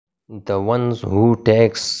The ones who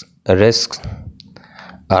takes risks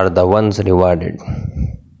are the ones rewarded.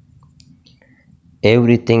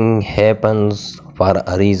 Everything happens for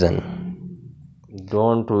a reason.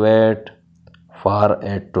 Don't wait for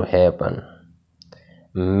it to happen.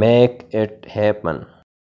 Make it happen.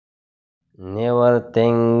 Never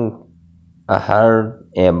think ahead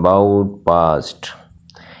about past.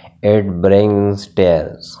 It brings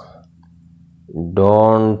tears.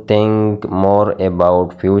 Don't think more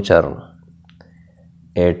about future.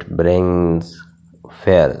 It brings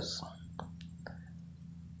fears.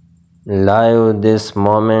 Live this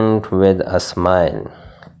moment with a smile.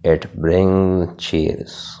 It brings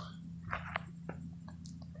cheers.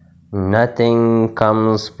 Nothing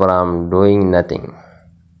comes from doing nothing.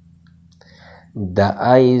 The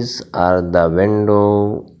eyes are the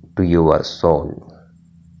window to your soul.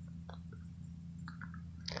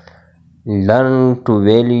 Learn to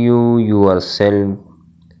value yourself,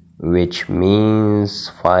 which means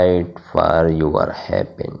fight for your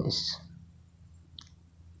happiness.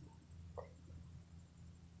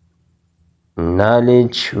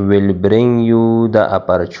 Knowledge will bring you the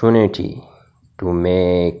opportunity to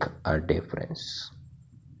make a difference.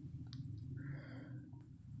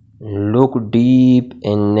 Look deep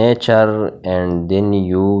in nature and then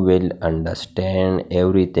you will understand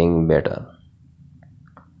everything better.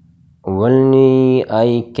 Only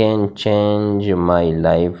I can change my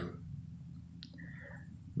life.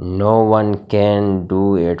 No one can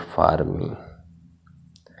do it for me.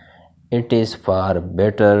 It is far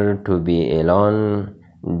better to be alone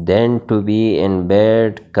than to be in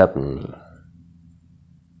bad company.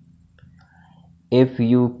 If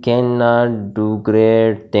you cannot do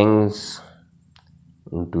great things,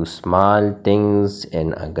 do small things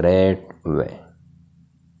in a great way.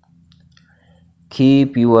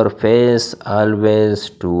 Keep your face always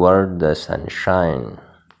toward the sunshine,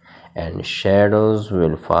 and shadows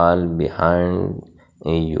will fall behind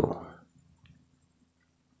you.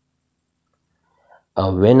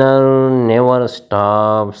 A winner never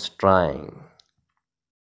stops trying.